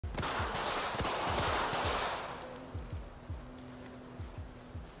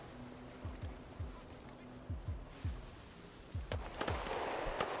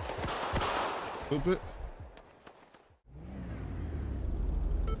Stupid.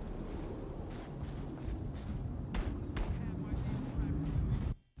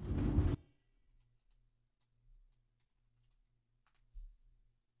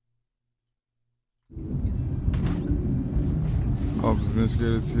 Oh, been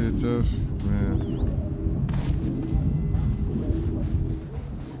scared to see Jeff, man.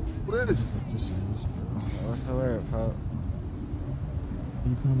 What is? Just this, bro. What's the word, Pop?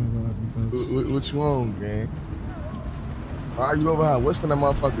 You coming about me, folks? What you on, gang? Why you over here? What's the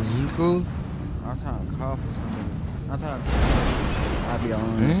motherfuckers? Is you cool? I'm trying to cough or something. I'm trying to. I be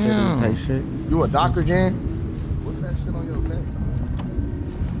on type shit. You a doctor, gang? What's that shit on your neck?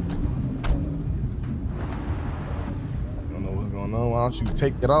 I don't know what's going on. Why don't you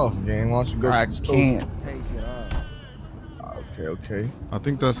take it off, gang? Why don't you go to the store? I can't take it off. Okay. I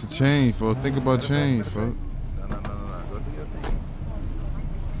think that's a chain, folks. Think about change, folks. No. Go do your thing.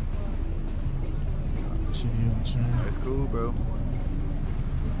 Shit isn't changing. It's cool, bro.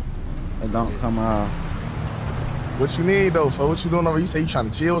 It don't come off. What you need, though, for what you doing over? You say you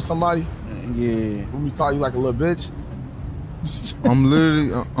trying to chill with somebody? Yeah. When we call you like a little bitch? I'm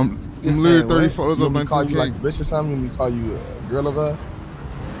literally 30 photos up on 19K. Call you like a bitch or something? When we call you a girl of her?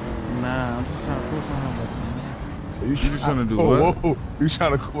 Nah, I'm just trying to pull something up. You just trying to do what? Whoa. You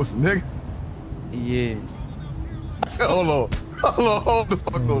trying to cool some niggas? Yeah. Hold the fuck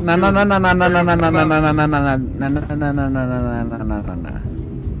on. No.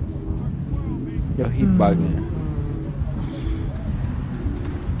 Yo, he bugging.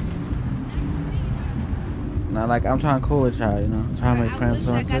 Now, like, I'm trying to cool with y'all, you know? I'm trying to make friends.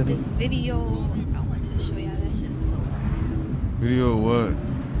 I wish I got this video. I wanted to show y'all that shit so bad. Video what?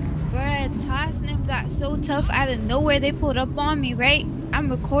 Bruh, Toss and them got so tough out of nowhere. They pulled up on me, right? I'm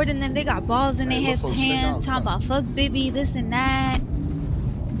recording them. They got balls in their heads, pants, talking about fuck baby, this and that.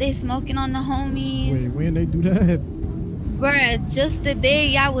 They smoking on the homies. Wait, when they do that? Bruh, just the day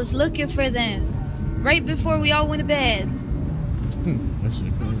y'all was looking for them. Right before we all went to bed. That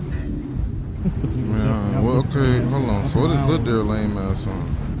shit crazy. Man, well, okay, hold on. So what is Lil Deer lame ass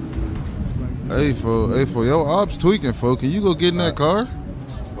on? Hey, for yo, Opps tweaking, fo. Can you go get in that car?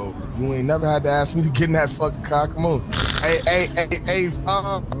 Oh, you ain't never had to ask me to get in that fucking car. Come on. Hey,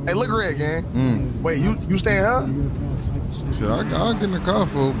 look red, gang. Wait, you staying here? Shit, I'll get in the car,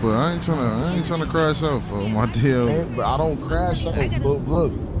 fo, but I ain't trying to crash out, fo. My deal. Man, but I don't crash out.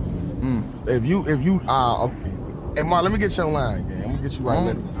 Look. If you hey Mark, let me get you online, gang. I'm gonna get you right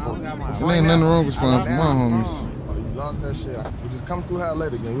later. There ain't nothing wrong with slime for my homies. Oh, you lost that shit. We just come through here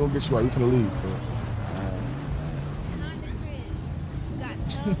later, gang. We gonna get you right. We finna leave, bro. Got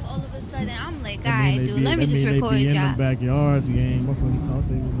tough all of a sudden. I'm like, alright, dude, let me just record y'all. y'all. In the backyards, gang. Motherfucker caught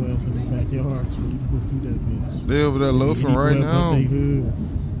they was in the backyards. So you go through that bitch. They over there loafing right now.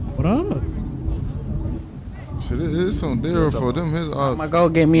 What up? Shit, it's some deal for them. His I'm gonna go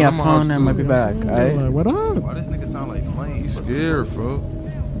get me a phone and I'll be back, alright? Like, what up? Why this nigga sound like Flame? He's scared, folks.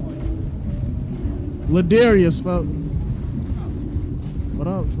 Ladarius, folks. What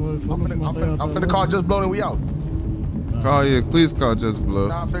up, I'm finna call Just Blow and we out. Please call Just Blow.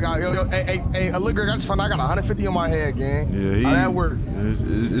 Nah, I figure out. Hey, look, I just found out I got 150 on my head, gang. Yeah, how that work?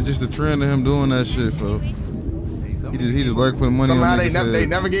 It's just a trend of him doing that shit, folks. He just like putting money on niggas' head. They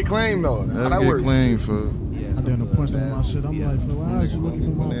never get claimed, though. Never get claimed, folks. I done a punch on my shit. I'm like, why is you looking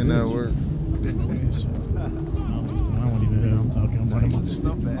for my bitch? That work. I won't even hear. I'm talking. I'm running my shit.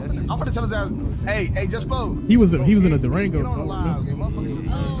 I'm finna tell his ass, hey, Just Blow. He was in a Durango. Get on the live, gang. Motherfuckers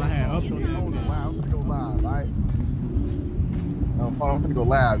just I had up on the live. I'm finna go live, alright? I'm finna go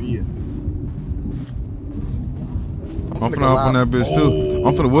live, yeah. I'm finna hop on that bitch too.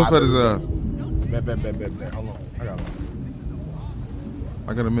 I'm finna woof at his ass. Bet. Hold on. I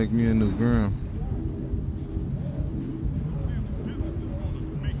gotta make me a new gram.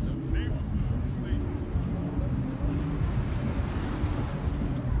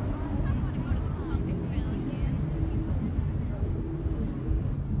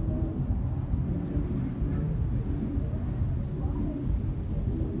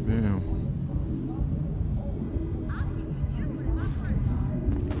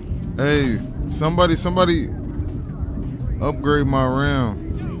 Hey, somebody upgrade my RAM.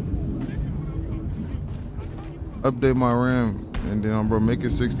 Update my RAM and then bro, make it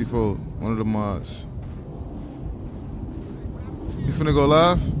 64. One of the mods. You finna go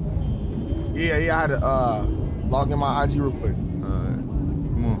live? Yeah, I had to log in my IG real quick. Alright.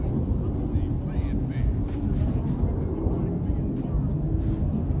 Come on.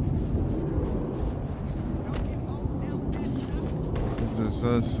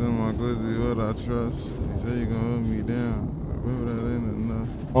 Sus in my glizzy, what I trust. He said you gonna hold me down. Remember that ain't enough.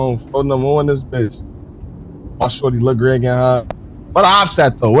 Oh, phone number one, this bitch. My shorty look great getting high. What the ops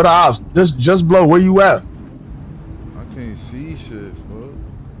at though? What the ops? Just blow. Where you at? I can't see shit, fuck.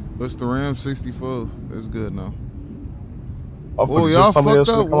 What's the RAM 64? That's good now. Oh, y'all fucked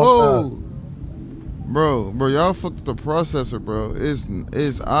up. Whoa. Bro, y'all fucked up the processor, bro. It's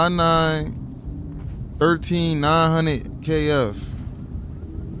i9 13900 KF.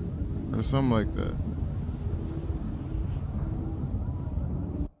 Or something like that.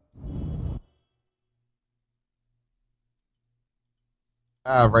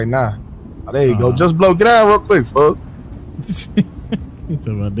 Right now. Oh, there you go. Just blow. Get out real quick, folks. Just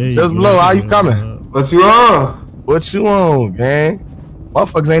blow. How you coming? What you on? What you on, gang?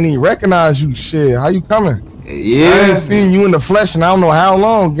 Motherfuckers ain't even recognize you. Shit. How you coming? Yeah. I ain't seen you in the flesh and I don't know how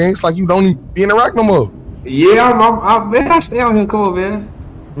long, gang. It's like you don't even be in the rack no more. Yeah, man, I stay out here. Come on, man.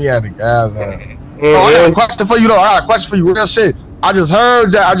 Me had the guys on. Oh, I got a question for you though. I got a question for you. Real shit. I just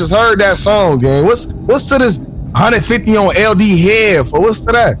heard that song, gang. What's to this 150 on LD head for? What's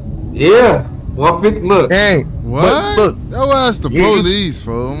to that? Yeah. 150. Look. Gang. What? Look. That was the police,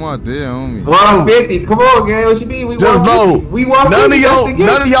 for my dear homie. 150. Come on, gang. What you mean? We just blow. We want none of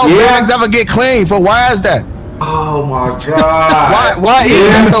y'all bags ever get claimed for. Why is that? Oh my god. why is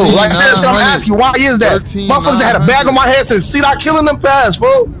that though? Like this, I'm asking you, why is that? Motherfuckers that had a bag on my head said, see, I killing them pass,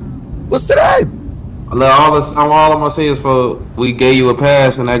 fool. What's to that? Look, all I'm gonna say is, for we gave you a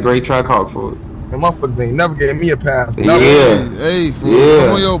pass in that great track hawk for it. And motherfuckers ain't never gave me a pass. Yeah. Hey, fool,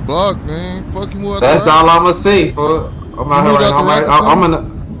 come on your block, man. Fuck you. That's all I'm gonna say, fool. I'm out here right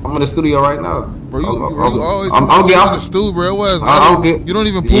now. I'm in the studio right now. Bro, you always in the studio, bro. You don't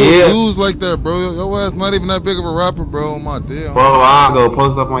even pull views like that, bro. Your ass not even that big of a rapper, bro. On my deal. Bro, I'll go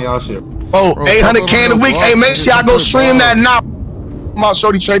post up on y'all shit. Oh, 800K a week. Hey, make sure y'all go stream that now. My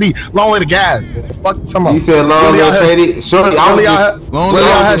shorty Trady, long way to guys. Fuck you talking about. You said long live Trady. Shorty, long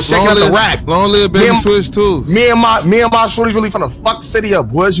live Baby Switch too. Me and my shorty's really finna fuck the city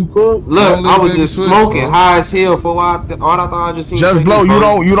up, boys. You cool? Look, I was just smoking high as hell for all I thought I just seen. Just blow.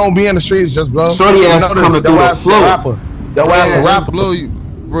 You don't be in the streets. Just blow. Shorty ass coming through the flow. Your ass a rapper. Blow you,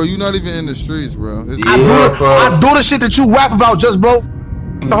 bro. You not even in the streets, bro. I do the shit that you rap about. Just blow.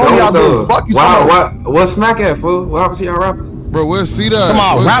 The homie I do. Fuck you talking about. What smack at, fool? What happened to y'all rapper? Bro, where's C-Dot?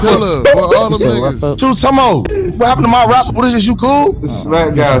 Where's Killer? Where all them niggas? Shoot, Tomo. What happened to my rapper? What is this? You cool?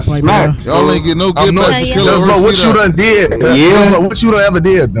 Smack guy, smack. Y'all ain't get no get back for Killer. Bro, what you done did? Yeah. What you done ever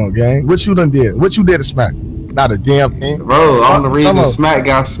did, though, gang? What you done did? What you did to Smack? Not a damn thing. Bro, I'm the reason Smack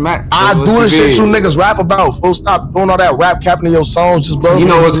got smacked. I do the shit you niggas rap about. Folks, stop doing all that rap capping in your songs. Just blow. You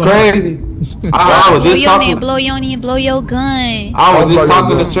know what's crazy? I was just talking. Blow your name, blow your gun. I was just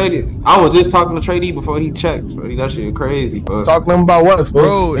talking to Trady. I was just talking to Trady before he checked. Bro, that shit crazy. Bro. Talking about what,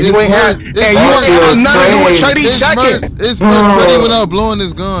 bro? You ain't had nothing to do with Trady checking. It's merch. Trady went out blowing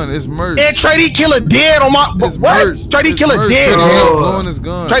his gun. It's merch. And Trady Killer dead on my. It's what? merch. Trady Killer dead. Blowing his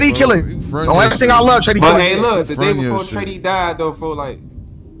gun. Trady Killer. On everything I love, Trady Killer. But hey, look, the day before Trady died, though, for like,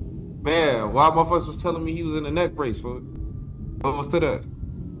 man, why motherfuckers was telling me he was in a neck brace, for what was to that?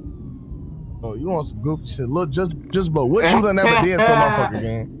 Oh, you want some goofy shit? Look, just blow. What you done ever did to a motherfucker,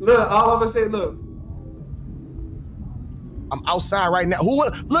 gang? Look, all of us say, look. I'm outside right now.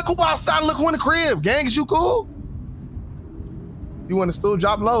 Look who outside. Look who in the crib, gang. Is you cool? You in the studio?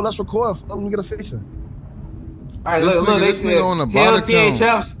 Drop low. Let's record. Let me get a fixing. All right, look. They said, tell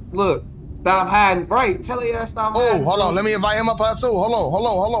THFs, look, stop hiding. Right, tell your ass stop hiding. Oh, hold on. Let me invite him up here too. Hold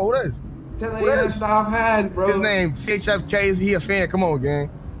on. Who this? Tell your ass stop hiding, bro. His name THFK. He a fan. Come on,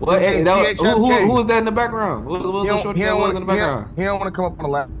 gang. What? Hey, who was that in the background? What the shorty that was in the background? He don't want to come up on the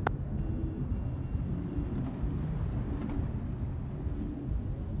lap.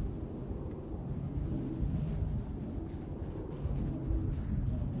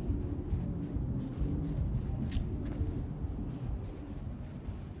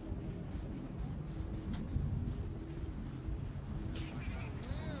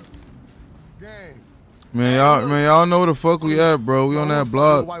 Man, y'all know where the fuck we at, bro. We on that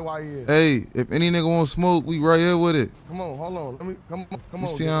block. Hey, if any nigga want smoke, we right here with it. Come on, hold on. Let me come on. You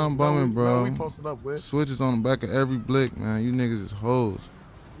see how I'm bumming, bro. We posted up with switches on the back of every blick, man. You niggas is hoes.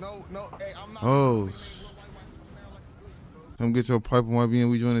 No, hey, I'm not hoes. Come get your pipe on YB and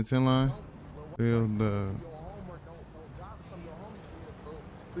we join the 10 line.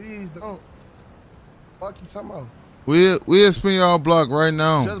 Please don't. Fuck you talking about? We'll spin y'all block right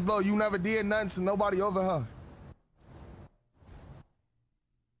now. Just blow. You never did nothing to nobody over her.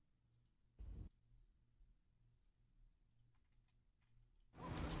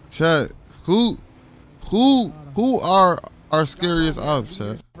 Chat, who are our scariest ops,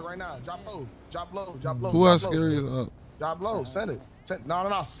 chat? Right now, drop low. Who are scariest ops? Drop low. Send it.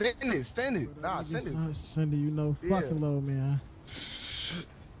 No. Send it. Send it. Nah, send it. Send it. You know, fucking low, man.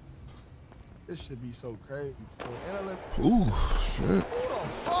 This should be so crazy. Ooh, shit. Who the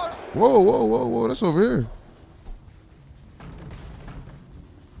fuck? Whoa. That's over here.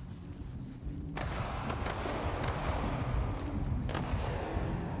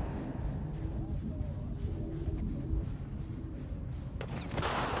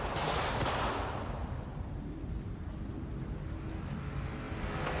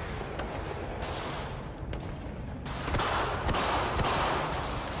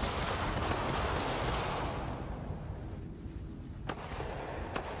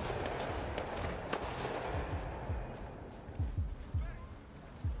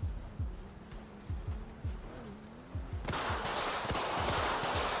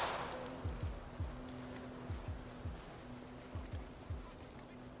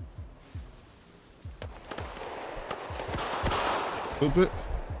 Stupid.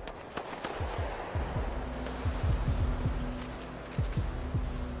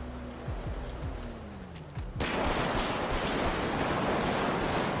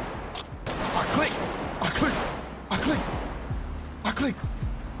 I click.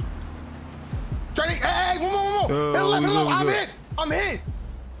 Training. Hey, one more. I'm hit.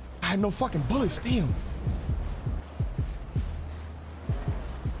 I had no fucking bullets. Damn.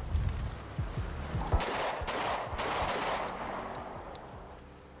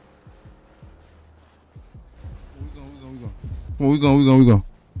 We going.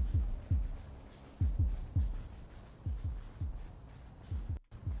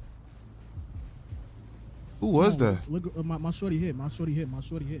 Who was that? Look, my shorty hit.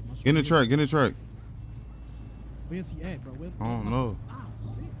 Get in the track. Where's he at, bro? I don't know. Ah,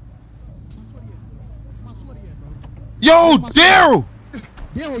 shit. My shorty at, bro? Yo, Daryl!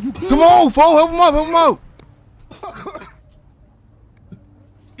 Daryl, you good? Come on, fo, help him out.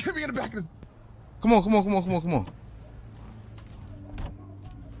 Get me in the back of this. Come on.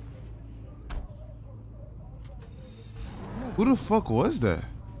 Who the fuck was that?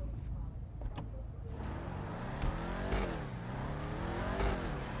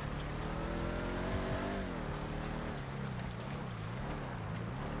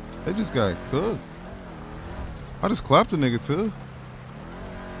 They just got cooked. I just clapped the nigga too.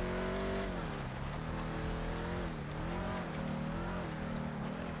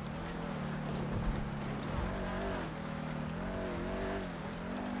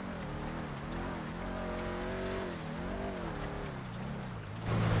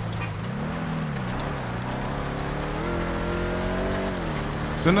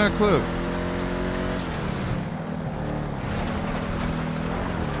 Send that clip.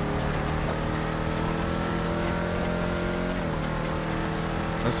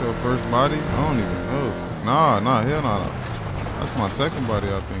 That's your first body? I don't even know. Nah, hell nah. That's my second body,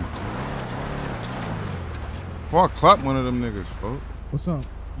 I think. Before I clap one of them niggas, folks. What's up?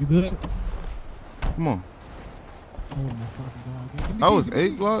 You good? Come on. Oh my fucking God. That was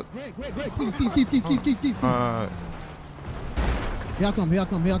 8 block? Great. Keys. Alright. Here I come.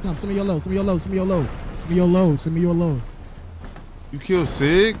 Send me your low. You killed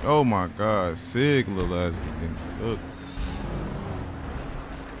Sig? Oh my God. Sig, little ass bitch. Look.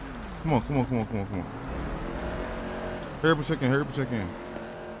 Come on. Hurry up and check in.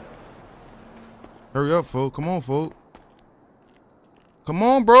 Hurry up, folk. Come on, folk. Come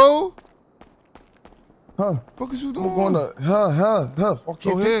on, bro. Huh? What is you doing? I'm going to,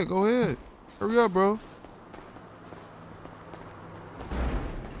 Go ahead. Hurry up, bro.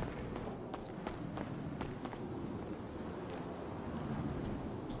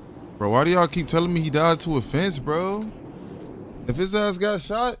 Bro, why do y'all keep telling me he died to a fence, bro? If his ass got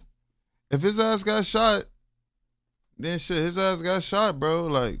shot, then shit, his ass got shot, bro.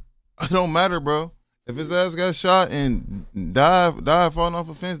 Like, it don't matter, bro. If his ass got shot and died falling off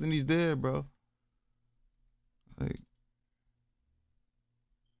a fence, then he's dead, bro. Like,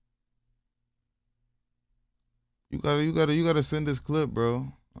 you gotta send this clip,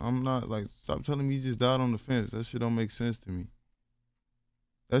 bro. I'm not like, stop telling me he just died on the fence. That shit don't make sense to me.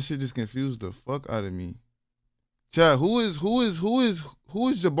 That shit just confused the fuck out of me. Chat, who is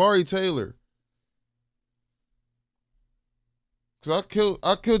Jabari Taylor? Cause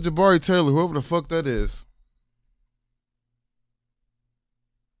I killed Jabari Taylor, whoever the fuck that is.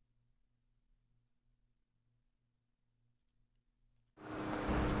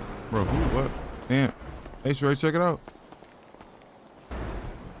 Bro, who, what? Damn. Hey, Sherry, check it out.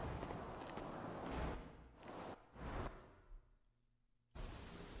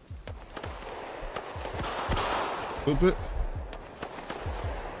 Stupid.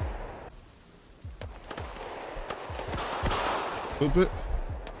 Stupid.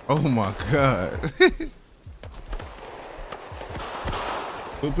 Oh my god.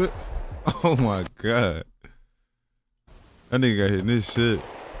 Stupid. Oh my god. That nigga got hit in this shit.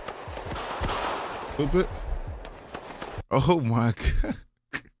 Stupid. Oh my god.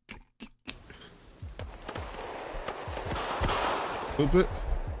 Stupid.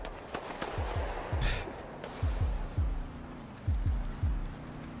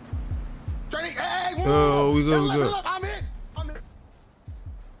 Oh, we go, we go.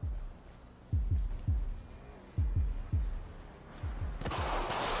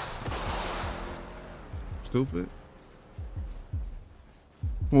 Stupid.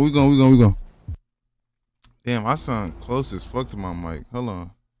 Come on, we go. Damn, I sound close as fuck to my mic. Hold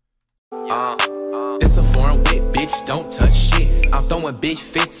on. It's a foreign whip, bitch, don't touch shit. I'm throwing big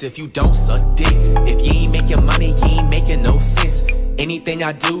fits if you don't suck dick. If you ain't making money, you ain't making no sense. Anything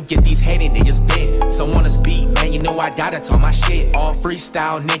I do, get these hating niggas bent. So on this beat, man, you know I gotta talk my shit. All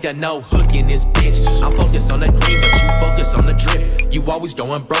freestyle, nigga, no hook in this bitch. I'm focused on the green, but you focus on the drip. You always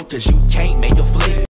going broke cause you can't make a flip.